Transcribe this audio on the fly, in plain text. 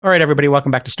All right, everybody,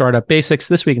 welcome back to Startup Basics.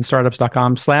 This week in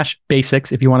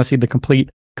startups.com/basics, if you want to see the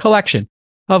complete collection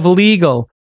of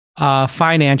legal,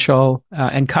 financial,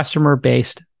 and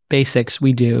customer-based basics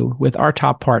we do with our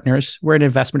top partners. We're an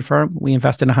investment firm. We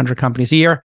invest in 100 companies a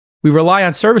year. We rely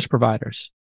on service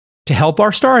providers to help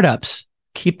our startups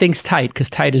keep things tight, because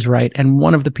tight is right. And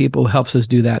one of the people who helps us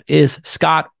do that is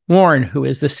Scott Warren, who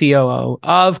is the COO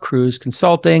of Cruise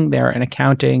Consulting. They're an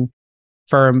accounting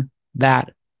firm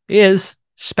that is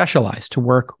specialized to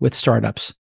work with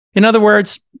startups. In other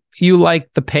words, you like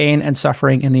the pain and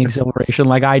suffering and the exhilaration,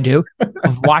 like I do,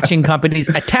 of watching companies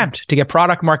attempt to get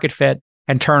product market fit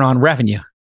and turn on revenue.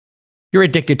 You're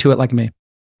addicted to it like me.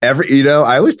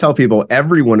 I always tell people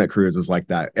everyone at Cruise is like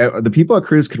that. The people at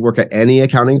Cruise could work at any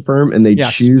accounting firm, and they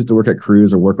choose to work at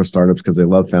Cruise or work with startups because they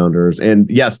love founders. And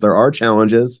yes, there are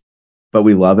challenges, but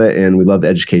we love it, and we love the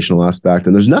educational aspect.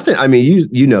 And there's nothing, I mean,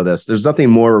 you know this, there's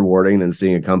nothing more rewarding than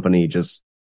seeing a company just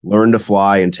learn to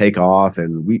fly and take off.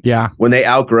 And when they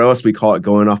outgrow us, we call it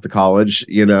going off to college.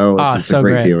 It's so a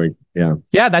great feeling.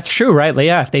 Yeah, that's true, right?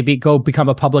 Yeah, if they become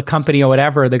a public company or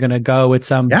whatever, they're going to go with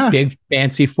some big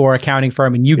fancy four accounting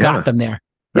firm, and you got them there,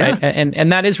 right? Yeah.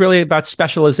 And that is really about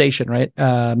specialization, right?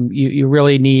 You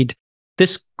really need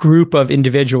this group of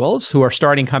individuals who are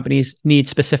starting companies need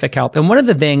specific help. And one of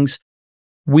the things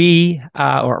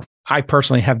or I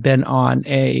personally have been on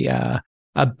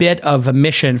a bit of a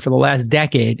mission for the last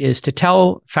decade is to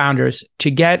tell founders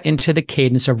to get into the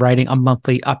cadence of writing a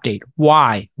monthly update.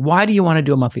 Why? Why do you want to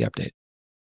do a monthly update?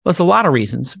 Well, there's a lot of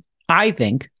reasons. I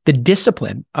think the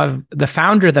discipline of the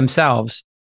founder themselves,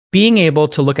 being able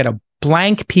to look at a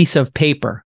blank piece of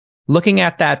paper, looking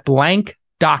at that blank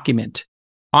document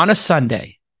on a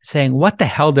Sunday, saying, what the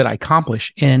hell did I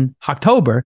accomplish in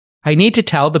October? I need to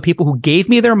tell the people who gave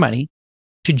me their money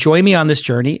to join me on this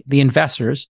journey, the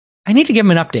investors, I need to give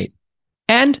them an update.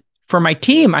 And for my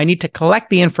team, I need to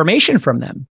collect the information from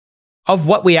them of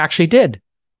what we actually did.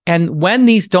 And when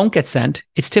these don't get sent,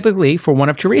 it's typically for one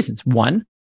of two reasons. One,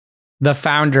 the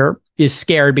founder is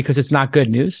scared because it's not good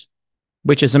news,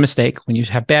 which is a mistake. When you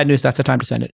have bad news, that's the time to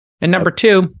send it. And number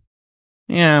two,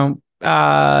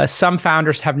 some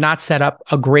founders have not set up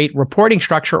a great reporting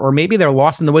structure, or maybe they're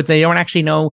lost in the woods. They don't actually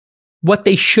know what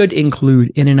they should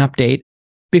include in an update,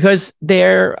 because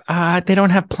they don't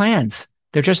have plans.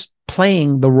 They're just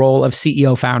playing the role of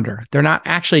CEO founder. They're not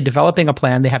actually developing a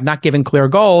plan. They have not given clear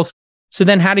goals. So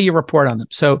then how do you report on them?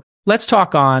 So let's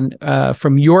talk on,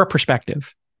 from your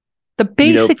perspective, the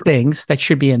basic things that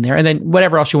should be in there, and then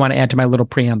whatever else you want to add to my little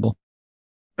preamble.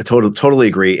 I totally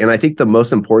agree. And I think the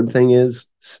most important thing is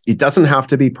it doesn't have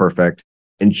to be perfect,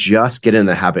 and just get in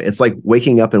the habit. It's like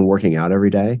waking up and working out every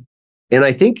day. And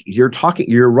I think you're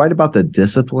right about the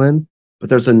discipline. But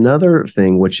there's another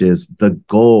thing, which is the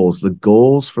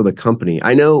goals for the company.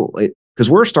 I know,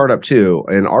 because we're a startup too,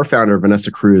 and our founder,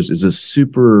 Vanessa Cruz, is a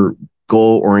super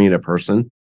goal-oriented person.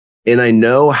 And I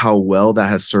know how well that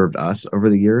has served us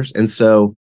over the years. And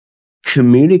so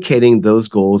communicating those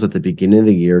goals at the beginning of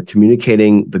the year,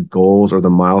 communicating the goals or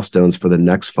the milestones for the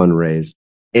next fundraise,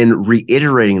 and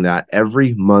reiterating that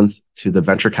every month to the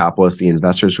venture capitalists, the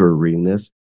investors who are reading this,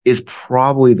 is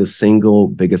probably the single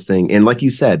biggest thing. And like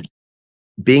you said,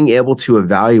 being able to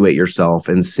evaluate yourself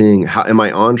and seeing, how am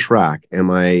I on track?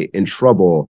 Am I in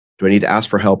trouble? Do I need to ask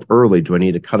for help early? Do I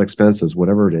need to cut expenses?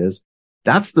 Whatever it is,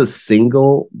 that's the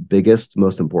single biggest,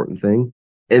 most important thing.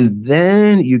 And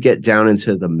then you get down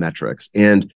into the metrics.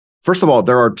 And first of all,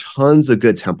 there are tons of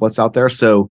good templates out there.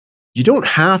 So you don't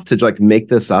have to make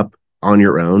this up on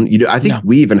your own. I think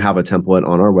we even have a template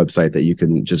on our website that you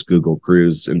can just Google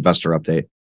Cruise Investor Update.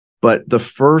 But the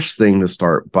first thing to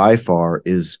start by far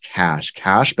is cash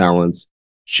balance,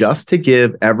 just to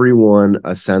give everyone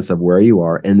a sense of where you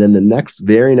are. And then the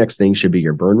very next thing should be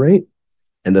your burn rate.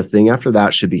 And the thing after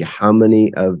that should be how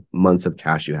many months of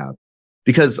cash you have.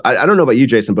 Because I don't know about you,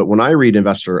 Jason, but when I read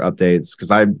investor updates,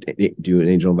 because I do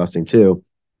angel investing too,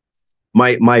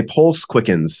 my pulse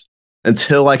quickens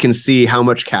until I can see how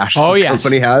much cash this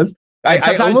company has.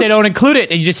 Sometimes they don't include it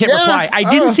and you just hit reply. I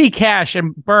didn't see cash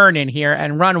and burn in here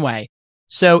and runway.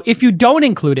 So if you don't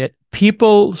include it,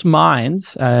 people's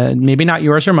minds, maybe not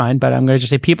yours or mine, but I'm going to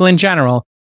just say people in general,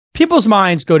 people's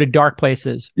minds go to dark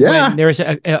places when there's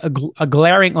a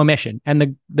glaring omission.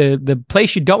 And the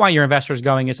place you don't want your investors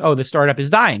going is, the startup is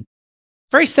dying.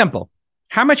 Very simple.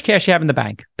 How much cash you have in the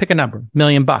bank? Pick a number, $1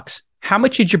 million. How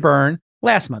much did you burn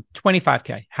last month?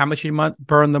 $25K. How much did you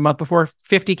burn the month before?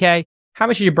 $50K. How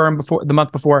much did you burn the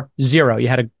month before? $0. You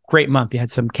had a great month. You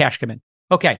had some cash come in.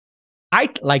 Okay. I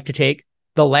like to take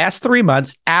the last 3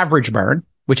 months average burn,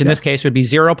 which in this case would be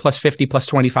 0 plus 50 plus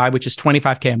 25, which is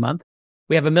 $25K a month.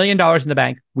 we have $1 million in the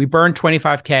bank. We burn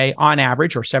 25K on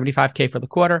average, or 75K for the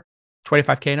quarter,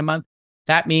 25K in a month.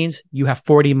 That means you have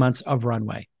 40 months of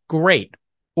runway. Great.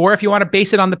 Or if you want to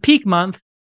base it on the peak month,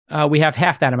 we have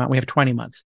half that amount. We have 20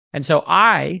 months. And so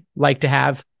I like to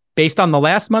have, based on the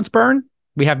last month's burn,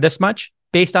 we have this much.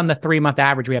 Based on the 3-month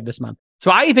average, we have this month.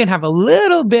 So I even have a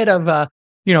little bit of a,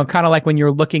 kind of like when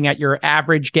you're looking at your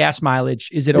average gas mileage,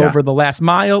 is it over the last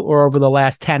mile or over the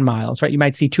last 10 miles, right? You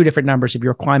might see two different numbers if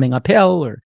you're climbing uphill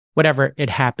or whatever it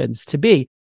happens to be.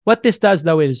 What this does,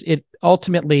 though, is it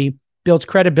ultimately builds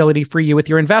credibility for you with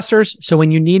your investors. So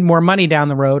when you need more money down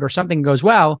the road or something goes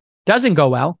well, doesn't go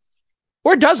well,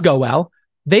 or does go well,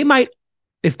 they might,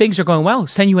 if things are going well,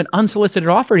 send you an unsolicited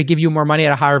offer to give you more money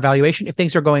at a higher valuation. If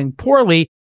things are going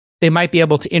poorly, they might be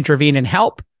able to intervene and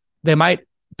help. They might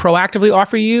proactively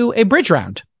offer you a bridge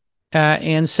round.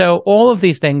 And so all of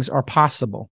these things are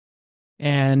possible.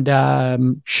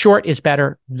 And short is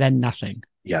better than nothing.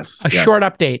 Yes. A short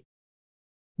update.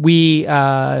 We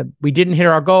didn't hit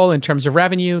our goal in terms of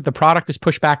revenue. The product is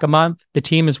pushed back a month. The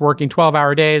team is working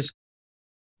 12-hour days.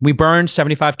 We burned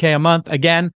 75K a month.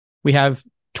 Again, we have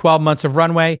 12 months of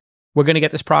runway. We're going to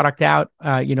get this product out,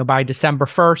 by December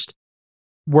 1st.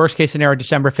 Worst case scenario,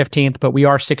 December 15th, but we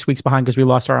are 6 weeks behind because we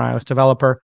lost our iOS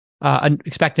developer.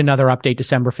 Expect another update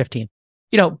December 15th.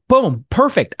 Boom,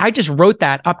 perfect. I just wrote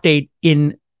that update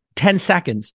in 10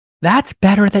 seconds. That's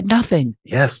better than nothing.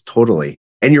 Yes, totally.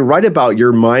 And you're right about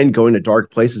your mind going to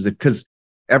dark places, because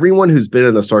everyone who's been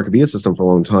in the Startup ecosystem for a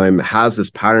long time has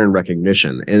this pattern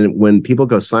recognition. And when people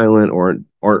go silent or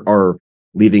are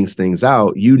leaving things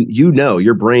out,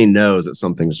 your brain knows that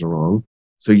something's wrong.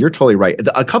 So you're totally right.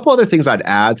 A couple other things I'd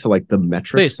add to like the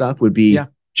metric stuff would be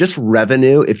just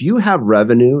revenue. If you have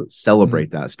revenue, celebrate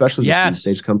that, especially as a seed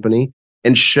stage company,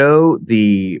 and show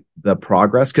the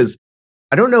progress. Because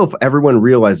I don't know if everyone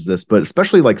realizes this, but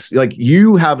especially like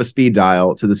you have a speed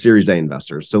dial to the Series A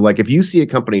investors. So like if you see a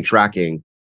company tracking,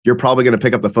 you're probably going to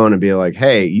pick up the phone and be like,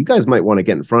 hey, you guys might want to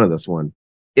get in front of this one.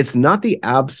 It's not the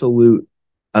absolute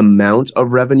amount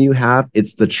of revenue you have,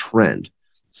 it's the trend.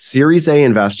 Series A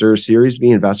investors, Series B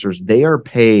investors, they are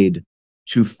paid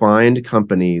to find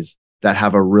companies that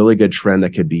have a really good trend that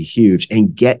could be huge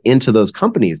and get into those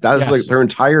companies. That is like their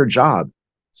entire job.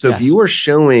 So if you are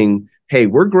showing, hey,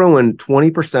 we're growing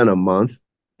 20% a month,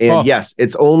 and yes,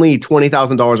 it's only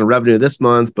 $20,000 in revenue this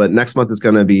month, but next month it's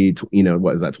going to be,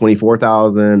 what is that,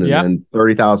 24,000 and then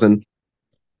 30,000.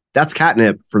 That's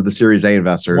catnip for the Series A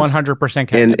investors. 100%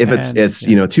 catnip. And if it's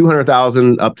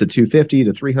 200,000 up to 250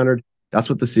 to 300, that's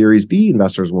what the Series B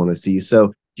investors want to see.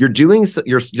 So you're doing,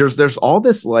 there's all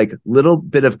this like little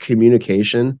bit of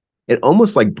communication and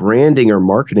almost like branding or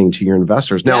marketing to your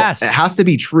investors. Now, it has to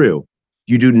be true.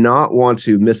 You do not want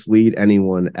to mislead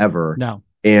anyone ever. No.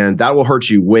 And that will hurt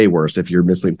you way worse if you're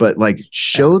misleading. But like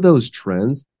show those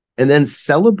trends and then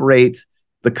celebrate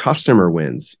the customer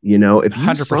wins. If you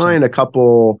 100%. sign a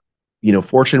couple,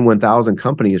 Fortune 1000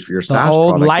 companies for your SaaS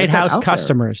old product, lighthouse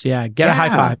customers. There. Get a high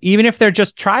five. Even if they're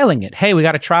just trialing it. Hey, we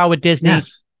got a trial with Disney.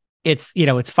 Yes. It's,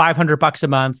 it's $500 a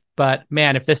month, but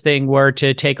man, if this thing were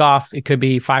to take off, it could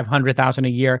be 500,000 a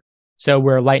year. So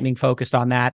we're lightning focused on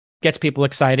that. Gets people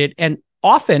excited. And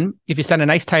often if you send a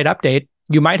nice tight update,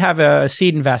 you might have a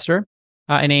seed investor,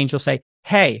 an angel say,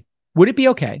 hey, would it be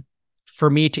okay for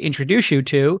me to introduce you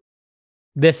to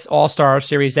this all-star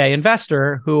Series A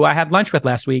investor who I had lunch with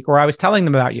last week, or I was telling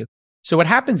them about you? So what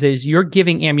happens is you're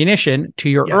giving ammunition to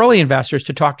your early investors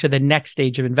to talk to the next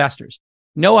stage of investors.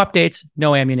 No updates,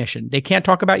 no ammunition. They can't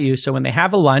talk about you. So when they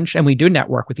have a lunch, and we do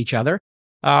network with each other,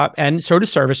 and so do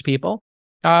service people,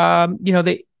 you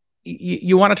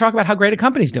want to talk about how great a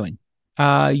company's doing.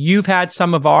 You've had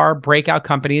some of our breakout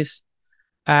companies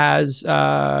as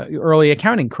early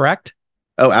accounting, correct?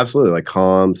 Oh, absolutely. Like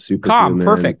Calm, Calm,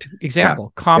 perfect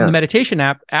example. Calm, the meditation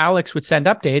app. Alex would send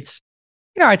updates,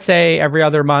 I'd say every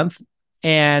other month.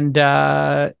 And,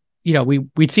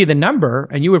 we'd see the number,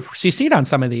 and you would CC it on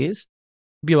some of these.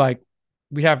 Be like,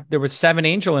 there was 7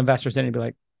 angel investors in it. Be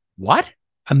like, what?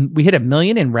 We hit $1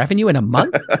 million in revenue in a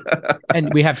month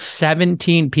and we have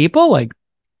 17 people. Like,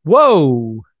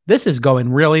 whoa, this is going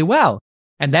really well.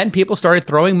 And then people started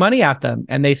throwing money at them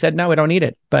and they said, no, we don't need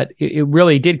it. But it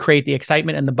really did create the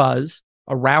excitement and the buzz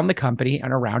around the company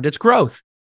and around its growth.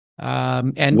 I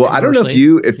don't know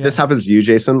if this happens to you,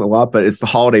 Jason, a lot, but it's the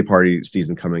holiday party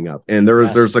season coming up. And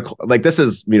there's this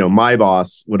is, my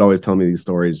boss would always tell me these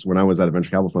stories when I was at a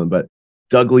venture capital fund, but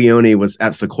Doug Leone was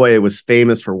at Sequoia, was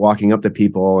famous for walking up to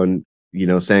people and,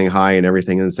 saying hi and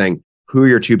everything and saying, who are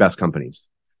your 2 best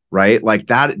companies? Right? Like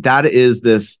that is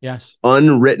this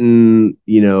unwritten,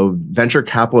 venture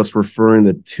capitalists referring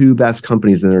the 2 best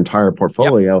companies in their entire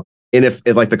portfolio. And if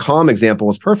like the Calm example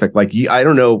is perfect, like I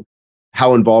don't know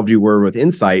how involved you were with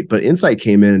Insight, but Insight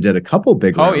came in and did a couple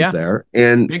big rounds there.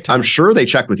 And I'm sure they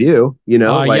checked with you,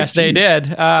 yes, they did.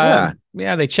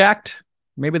 Yeah, they checked.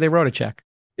 Maybe they wrote a check.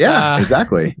 Yeah,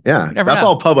 exactly. Yeah. That's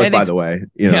all public, by the way,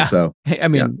 so. I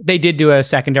mean, they did do a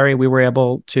secondary. We were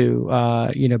able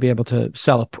to, be able to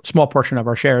sell a small portion of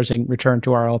our shares in return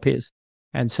to our LPs.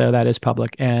 And so that is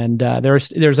public. And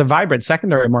there's a vibrant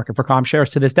secondary market for Calm shares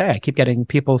to this day. I keep getting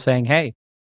people saying, hey,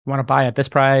 you want to buy at this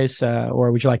price,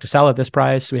 or would you like to sell at this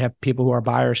price? We have people who are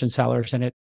buyers and sellers in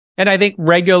it. And I think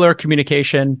regular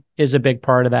communication is a big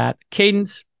part of that.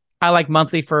 Cadence, I like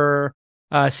monthly for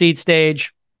seed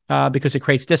stage because it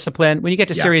creates discipline. When you get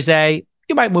to Series A,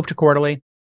 you might move to quarterly.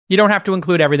 You don't have to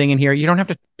include everything in here. You don't have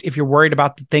to, if you're worried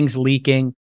about things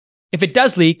leaking. If it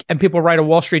does leak and people write a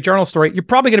Wall Street Journal story, you're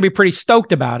probably going to be pretty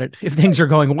stoked about it if things are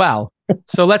going well.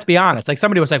 So let's be honest. Like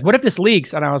somebody was like, what if this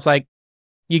leaks? And I was like,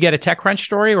 you get a TechCrunch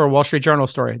story or a Wall Street Journal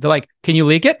story? They're like, can you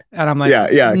leak it? And I'm like,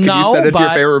 yeah. Can you send it to your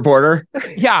favorite reporter?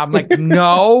 Yeah. I'm like,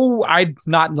 no, I'm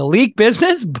not in the leak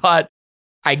business, but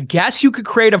I guess you could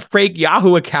create a fake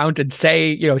Yahoo account and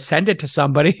say, send it to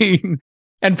somebody.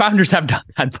 And founders have done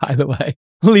that, by the way.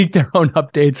 Leak their own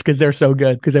updates because they're so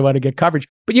good because they want to get coverage.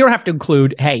 But you don't have to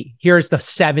include, hey, here's the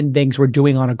 7 things we're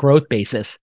doing on a growth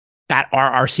basis that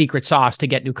are our secret sauce to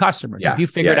get new customers. If you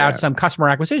figured out some customer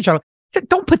acquisition channel,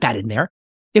 don't put that in there.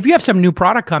 If you have some new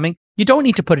product coming, you don't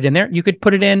need to put it in there. You could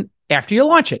put it in after you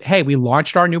launch it. Hey, we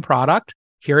launched our new product.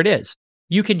 Here it is.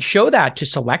 You can show that to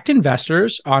select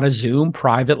investors on a Zoom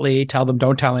privately, tell them,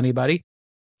 don't tell anybody.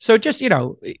 So just,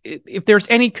 if there's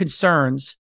any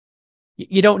concerns,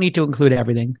 you don't need to include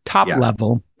everything, top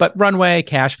level, but runway,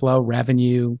 cash flow,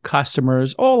 revenue,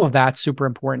 customers, all of that's super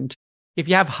important. If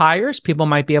you have hires, people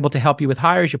might be able to help you with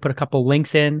hires. You put a couple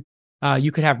links in.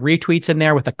 You could have retweets in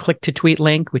there with a click to tweet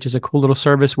link, which is a cool little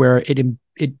service where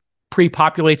it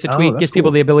pre-populates a tweet, gives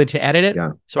people the ability to edit it.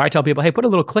 Yeah. So I tell people, hey, put a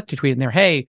little click to tweet in there.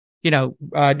 Hey,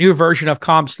 new version of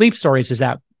Calm Sleep Stories is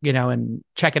out, and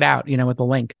check it out, with the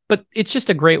link. But it's just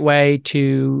a great way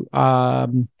to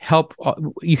help.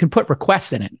 You can put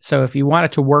requests in it. So if you want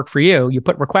it to work for you, you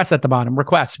put requests at the bottom.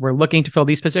 Requests. We're looking to fill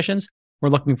these positions. We're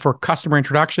looking for customer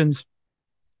introductions.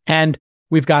 And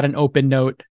we've got an open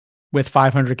note with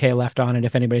 $500K left on it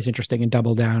if anybody's interested in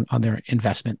double down on their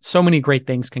investment. So many great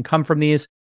things can come from these.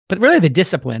 But really the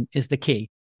discipline is the key,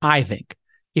 I think.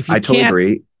 I totally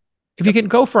agree. If you can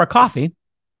go for a coffee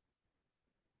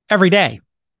every day,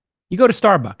 you go to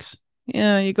Starbucks,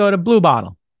 you go to Blue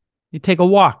Bottle, you take a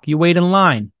walk, you wait in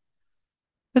line.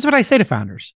 That's what I say to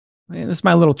founders. This is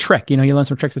my little trick. You learn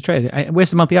some tricks of trade. Where's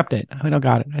the monthly update? I don't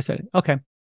got it. I said, okay.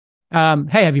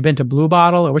 Hey, have you been to Blue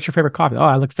Bottle or what's your favorite coffee? Oh,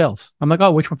 I like Phil's. I'm like,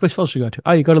 oh, which Phil's you go to?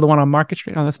 Oh, you go to the one on Market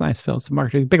Street? Oh, that's nice. Phil's. Market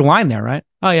Street. Big line there, right?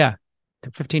 Oh, yeah.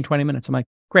 Took 15, 20 minutes. I'm like,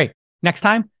 great. Next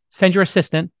time, send your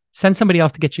assistant, send somebody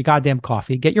else to get you goddamn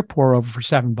coffee, get your pour over for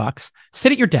 $7,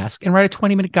 sit at your desk and write a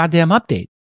 20-minute goddamn update.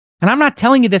 And I'm not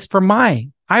telling you this I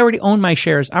already own my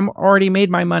shares. I'm already made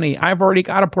my money. I've already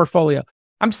got a portfolio.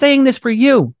 I'm saying this for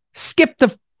you. Skip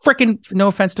the freaking, no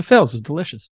offense to Phil's, it's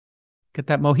delicious. Get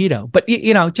that mojito. But,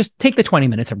 just take the 20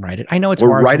 minutes and write it. I know it's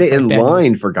hard. Or write it in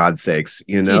line, for God's sakes.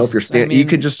 Jesus, if you're you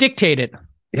could just dictate it.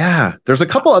 Yeah. There's a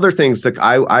couple other things that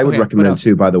I would recommend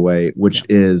too, by the way, which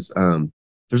is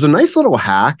there's a nice little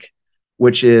hack,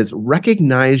 which is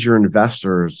recognize your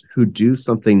investors who do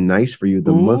something nice for you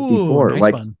the month before. Nice,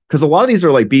 like, because a lot of these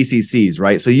are like BCCs,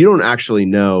 right? So you don't actually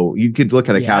know. You could look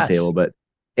at a cap table,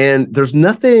 and there's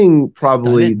nothing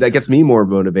probably that gets me more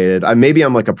motivated. Maybe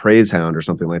I'm like a praise hound or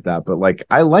something like that, but like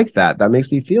I like that. That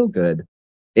makes me feel good.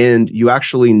 And you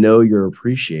actually know you're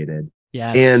appreciated.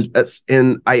 Yeah.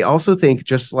 And I also think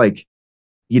just like,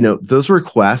 those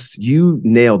requests, you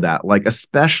nailed that. Like,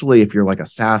 especially if you're like a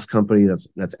SaaS company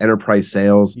that's enterprise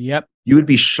sales. Yep. You would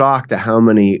be shocked at how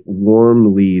many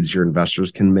warm leads your investors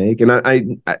can make. And I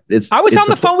was on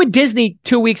the phone with Disney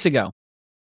 2 weeks ago.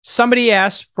 Somebody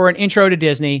asked for an intro to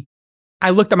Disney.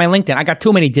 I looked at my LinkedIn. I got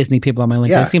too many Disney people on my LinkedIn.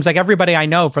 Yeah. It seems like everybody I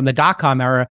know from the .com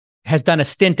era has done a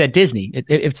stint at Disney.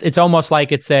 It's almost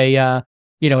like it's a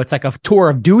it's like a tour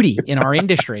of duty in our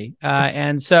industry.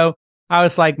 And so I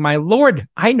was like, my Lord,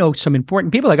 I know some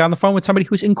important people. I got on the phone with somebody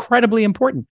who's incredibly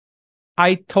important.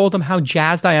 I told them how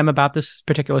jazzed I am about this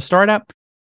particular startup.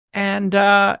 And,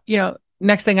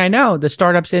 next thing I know, the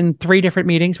startup's in 3 different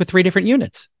meetings with 3 different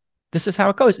units. This is how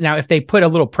it goes. Now, if they put a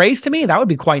little praise to me, that would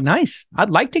be quite nice. I'd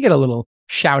like to get a little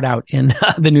shout out in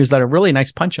the newsletter. Really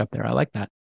nice punch up there. I like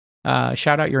that.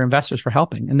 Shout out your investors for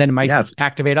helping. And then it might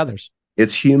activate others.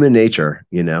 It's human nature,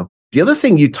 The other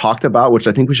thing you talked about, which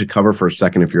I think we should cover for a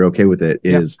second, if you're okay with it,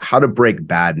 is how to break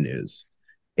bad news.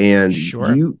 And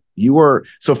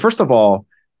So first of all,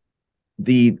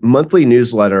 the monthly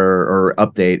newsletter or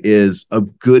update is a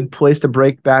good place to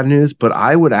break bad news, but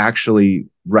I would actually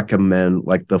recommend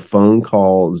like the phone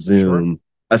call Zoom,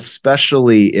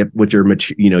 especially if with your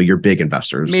your big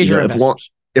investors. Major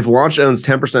investors. If Launch owns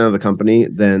 10% of the company,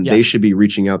 then they should be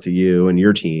reaching out to you and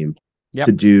your team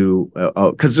to do,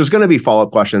 because there's going to be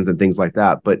follow-up questions and things like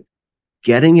that. But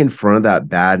getting in front of that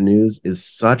bad news is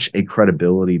such a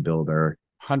credibility builder.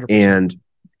 100%. And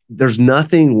there's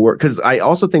nothing worse, because I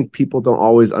also think people don't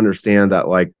always understand that,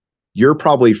 like, you're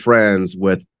probably friends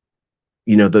with,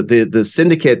 the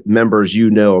syndicate members,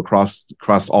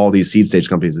 across all these seed stage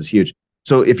companies is huge.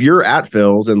 So if you're at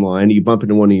Phil's in line, you bump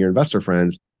into one of your investor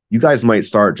friends, you guys might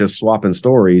start just swapping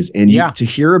stories, and to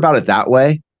hear about it that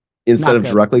way instead of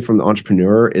directly from the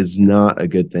entrepreneur is not a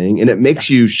good thing. And it makes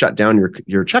you shut down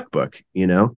your checkbook,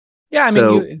 Yeah. I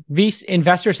mean, these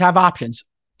investors have options,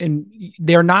 and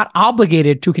they're not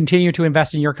obligated to continue to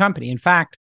invest in your company. In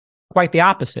fact, quite the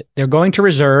opposite. They're going to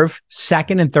reserve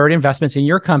second and third investments in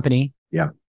your company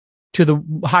to the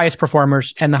highest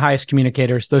performers and the highest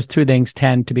communicators. Those two things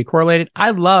tend to be correlated.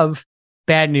 I love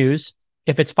bad news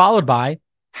if it's followed by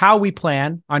how we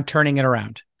plan on turning it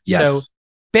around. Yes.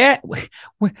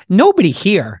 So nobody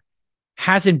here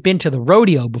hasn't been to the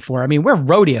rodeo before. I mean, we're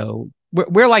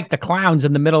like the clowns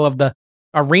in the middle of the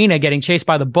arena getting chased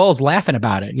by the bulls, laughing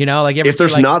about it. If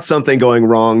there's not something going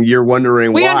wrong, you're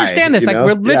wondering why. We understand this. Like,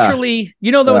 we're literally,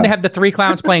 when they have the three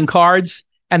clowns playing cards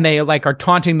and they like are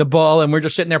taunting the bull, and we're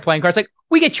just sitting there playing cards. Like,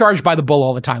 we get charged by the bull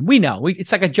all the time. We know.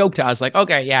 It's like a joke to us. Like,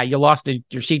 okay, yeah, you lost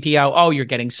your CTO. Oh, you're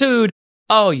getting sued.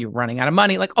 Oh, you're running out of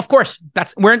money. Like, of course,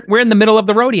 we're in the middle of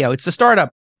the rodeo. It's the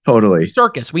startup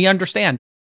circus. We understand.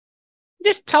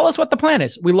 Just tell us what the plan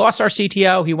is. We lost our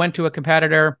CTO. He went to a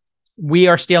competitor. We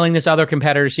are stealing this other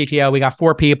competitor's CTO. We got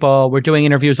 4 people. We're doing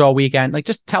interviews all weekend. Like,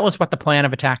 just tell us what the plan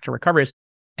of attack to recover is.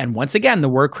 And once again, the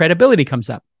word credibility comes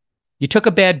up. You took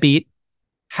a bad beat.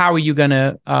 How are you going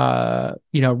to,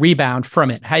 rebound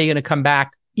from it? How are you going to come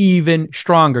back even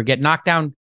stronger? Get knocked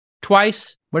down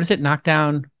twice. What is it? Knocked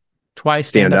down twice.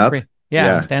 Stand up.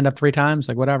 Stand up 3 times.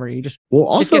 Like, whatever. You just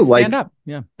also just like stand up.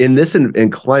 Yeah. In this in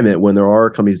climate, when there are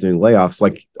companies doing layoffs,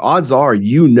 like, odds are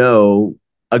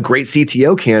a great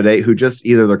CTO candidate who just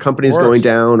either their company's going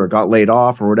down or got laid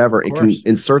off or whatever, it can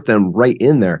insert them right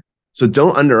in there. So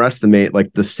don't underestimate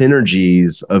like the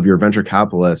synergies of your venture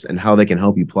capitalists and how they can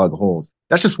help you plug holes.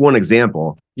 That's just one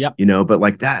example. Yep. But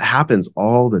like that happens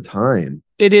all the time.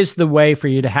 It is the way for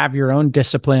you to have your own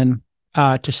discipline,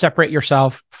 to separate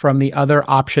yourself from the other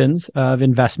options of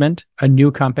investment, a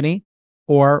new company,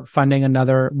 or funding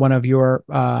another one of your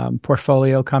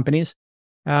portfolio companies.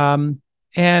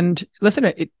 And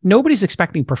listen, nobody's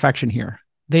expecting perfection here.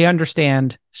 They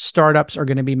understand startups are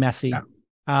going to be messy. Yeah.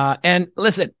 And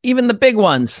listen, even the big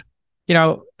ones,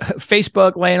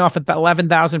 Facebook laying off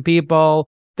 11,000 people,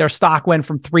 their stock went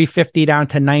from $350 down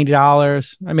to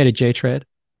 $90. I made a J trade.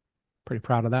 Pretty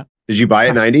proud of that. Did you buy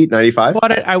at 90, 95?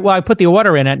 I put the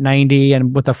order in at 90,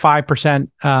 and with the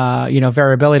 5%,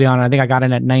 variability on it, I think I got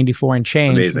in at 94 and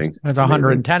change. Amazing. It was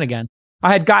 110 again.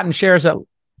 I had gotten shares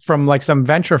from like some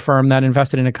venture firm that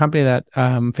invested in a company that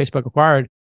Facebook acquired.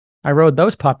 I rode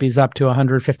those puppies up to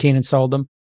 115 and sold them.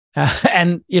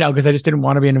 And, because I just didn't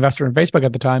want to be an investor in Facebook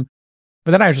at the time.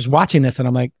 But then I was just watching this and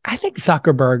I'm like, I think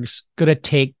Zuckerberg's going to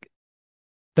take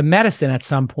the medicine at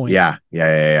some point. Yeah.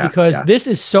 Because this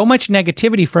is so much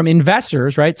negativity from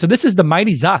investors, right? So this is the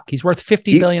mighty Zuck. He's worth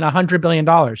 $50 billion, $100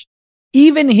 billion.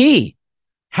 Even he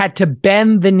had to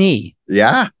bend the knee.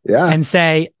 Yeah. And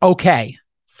say, okay,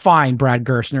 fine, Brad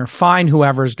Gerstner, fine,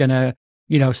 whoever's going to,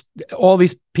 all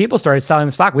these people started selling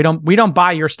the stock. We don't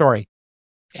buy your story.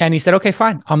 And he said, okay,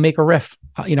 fine, I'll make a riff.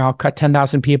 I'll cut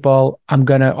 10,000 people.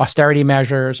 Austerity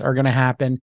measures are going to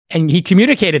happen. And he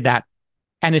communicated that.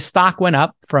 And his stock went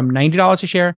up from $90 a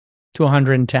share to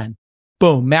 110.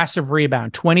 Boom, massive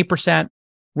rebound, 20%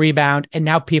 rebound. And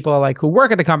now people are like, who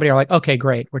work at the company are like, okay,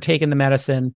 great. We're taking the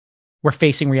medicine. We're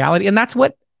facing reality. And that's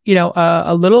what,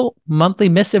 a little monthly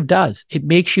missive does. It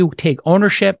makes you take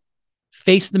ownership,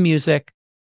 face the music,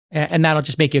 and that'll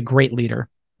just make you a great leader.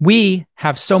 We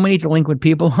have so many delinquent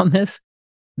people on this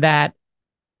that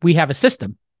we have a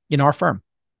system in our firm.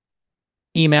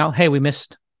 Email, hey, we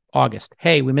missed August.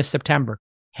 Hey, we missed September.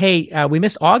 Hey, we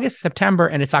missed August, September,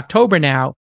 and it's October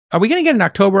now. Are we going to get an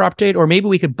October update? Or maybe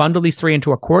we could bundle these 3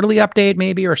 into a quarterly update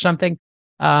maybe or something.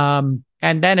 And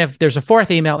then if there's a 4th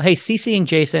email, hey, CCing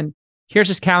Jason, here's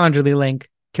his Calendly link.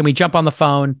 Can we jump on the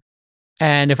phone?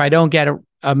 And if I don't get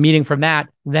a meeting from that,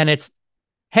 then it's,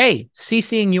 hey,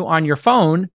 CCing you on your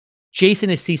phone, Jason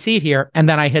is CC'd here, and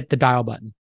then I hit the dial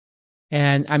button.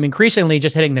 And I'm increasingly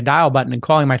just hitting the dial button and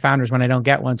calling my founders when I don't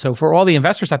get one. So for all the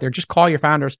investors out there, just call your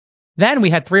founders. Then we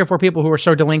had 3 or 4 people who were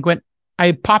so delinquent.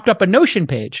 I popped up a Notion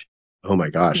page. Oh my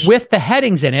gosh. With the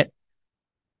headings in it.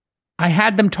 I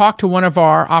had them talk to one of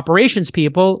our operations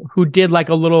people who did like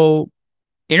a little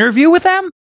interview with them.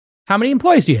 How many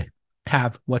employees do you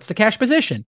have? What's the cash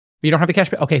position? You don't have the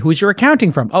cash. Okay, who's your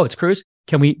accounting from? Oh, it's Cruise.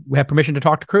 Can we have permission to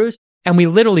talk to Cruise? And we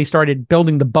literally started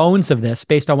building the bones of this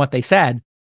based on what they said.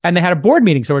 And they had a board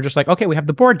meeting. So we're just like, okay, we have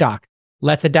the board doc.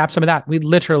 Let's adapt some of that. We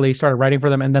literally started writing for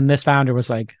them. And then this founder was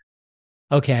like,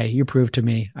 okay, you proved to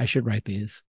me I should write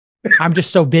these. I'm just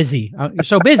so busy. You're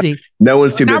so busy. No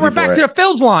one's too busy. Now we're back to the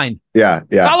Phil's line. Yeah.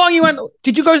 How long you went?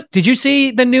 Did you see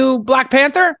the new Black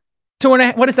Panther?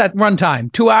 2.5. What is that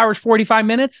runtime? 2 hours, 45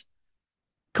 minutes?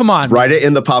 Come on. Write it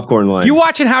in the popcorn line. You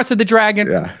watching House of the Dragon?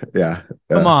 Yeah.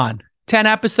 Come on. 10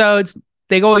 episodes.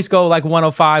 They always go like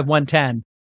 105, 110.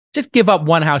 Just give up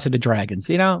one House of the Dragons,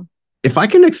 you know? If I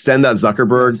can extend that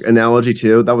Zuckerberg analogy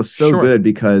too, that was so good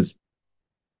because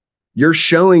you're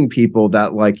showing people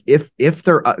that like if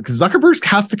they're because Zuckerberg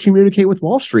has to communicate with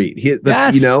Wall Street,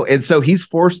 and so he's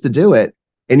forced to do it.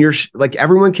 And you're like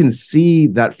everyone can see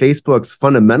that Facebook's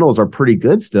fundamentals are pretty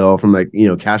good still from like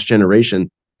cash generation.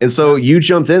 And so you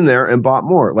jumped in there and bought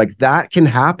more. Like that can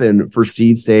happen for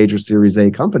seed stage or Series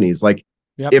A companies. Like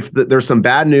if there's some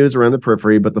bad news around the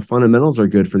periphery, but the fundamentals are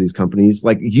good for these companies.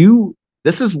 Like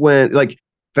this is when like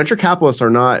venture capitalists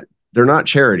they're not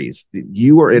charities.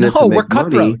 You are in it to make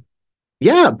money.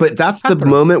 Yeah, but that's the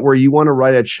moment where you want to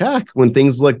write a check when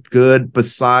things look good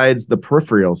besides the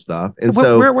peripheral stuff. And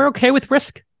so we're okay with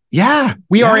risk. Yeah.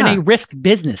 We are in a risk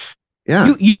business.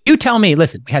 Yeah. You tell me,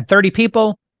 listen, we had 30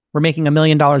 people. We're making $1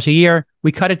 million a year.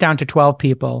 We cut it down to 12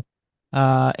 people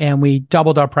and we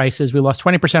doubled our prices. We lost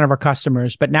 20% of our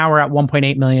customers, but now we're at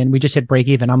 1.8 million. We just hit break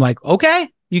even. I'm like, okay,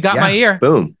 you got my ear.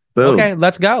 Boom. Okay,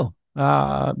 let's go.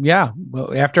 Well,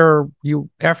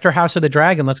 after House of the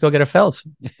Dragon, let's go get a Phil's.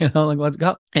 Let's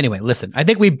go. Anyway, listen, I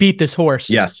think we beat this horse.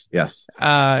 Yes.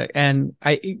 And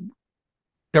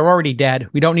they're already dead.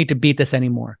 We don't need to beat this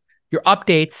anymore. Your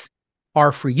updates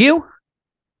are for you.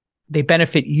 They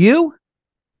benefit you.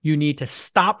 You need to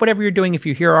stop whatever you're doing if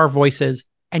you hear our voices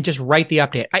and just write the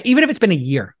update. Even if it's been a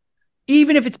year,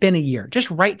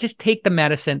 just take the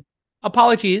medicine.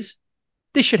 Apologies.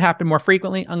 This should happen more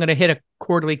frequently. I'm going to hit a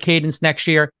quarterly cadence next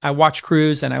year. I watched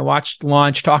Cruise and I watched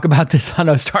Launch talk about this on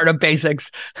a Startup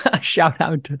Basics. Shout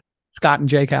out to Scott and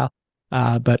JCal.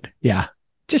 But yeah,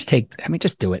 just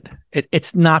do it.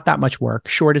 It's not that much work.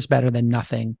 Short is better than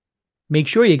nothing. Make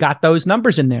sure you got those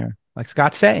numbers in there. Like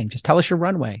Scott's saying, just tell us your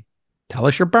runway. Tell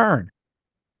us your burn.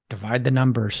 Divide the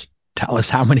numbers. Tell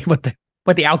us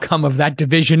what the outcome of that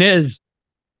division is.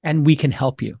 And we can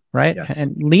help you, right? Yes.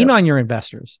 And lean on your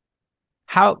investors.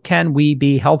 How can we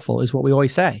be helpful is what we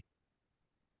always say.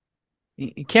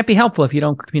 You can't be helpful if you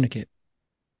don't communicate.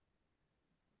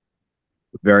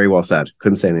 Very well said.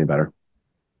 Couldn't say any better.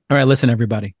 All right, listen,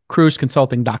 everybody.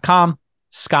 Cruiseconsulting.com.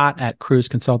 Scott at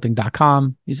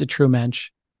cruiseconsulting.com. He's a true mensch.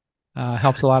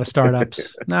 Helps a lot of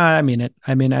startups. No, I mean it.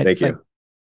 Thank you. Like,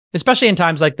 especially in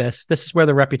times like this is where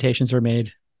the reputations are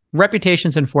made.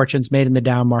 Reputations and fortunes made in the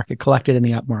down market, collected in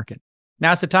the up market.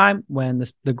 Now's the time when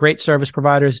the great service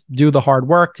providers do the hard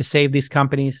work to save these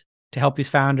companies, to help these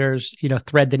founders,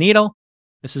 thread the needle.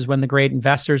 This is when the great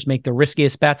investors make the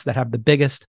riskiest bets that have the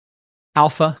biggest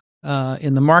alpha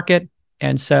in the market.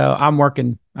 And so I'm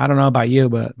working, I don't know about you,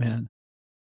 but man,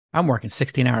 I'm working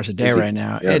 16 hours a day right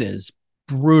now. Yeah. It is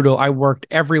brutal. I worked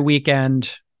every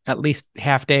weekend, at least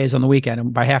half days on the weekend.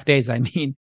 And by half days, I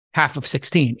mean half of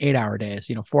 16, 8-hour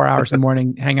days, 4 hours in the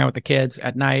morning, hang out with the kids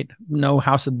at night, no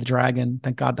House of the Dragon.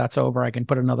 Thank God that's over. I can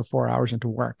put another 4 hours into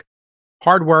work.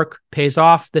 Hard work pays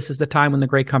off. This is the time when the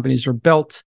great companies are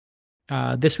built.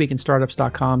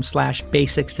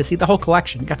 thisweekinstartups.com/basics to see the whole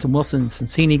collection. Got some Wilson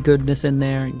Sonsini goodness in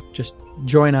there. Just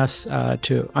join us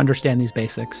to understand these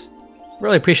basics.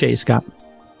 Really appreciate you, Scott.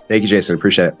 Thank you, Jason.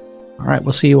 Appreciate it. All right.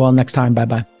 We'll see you all next time.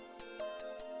 Bye-bye.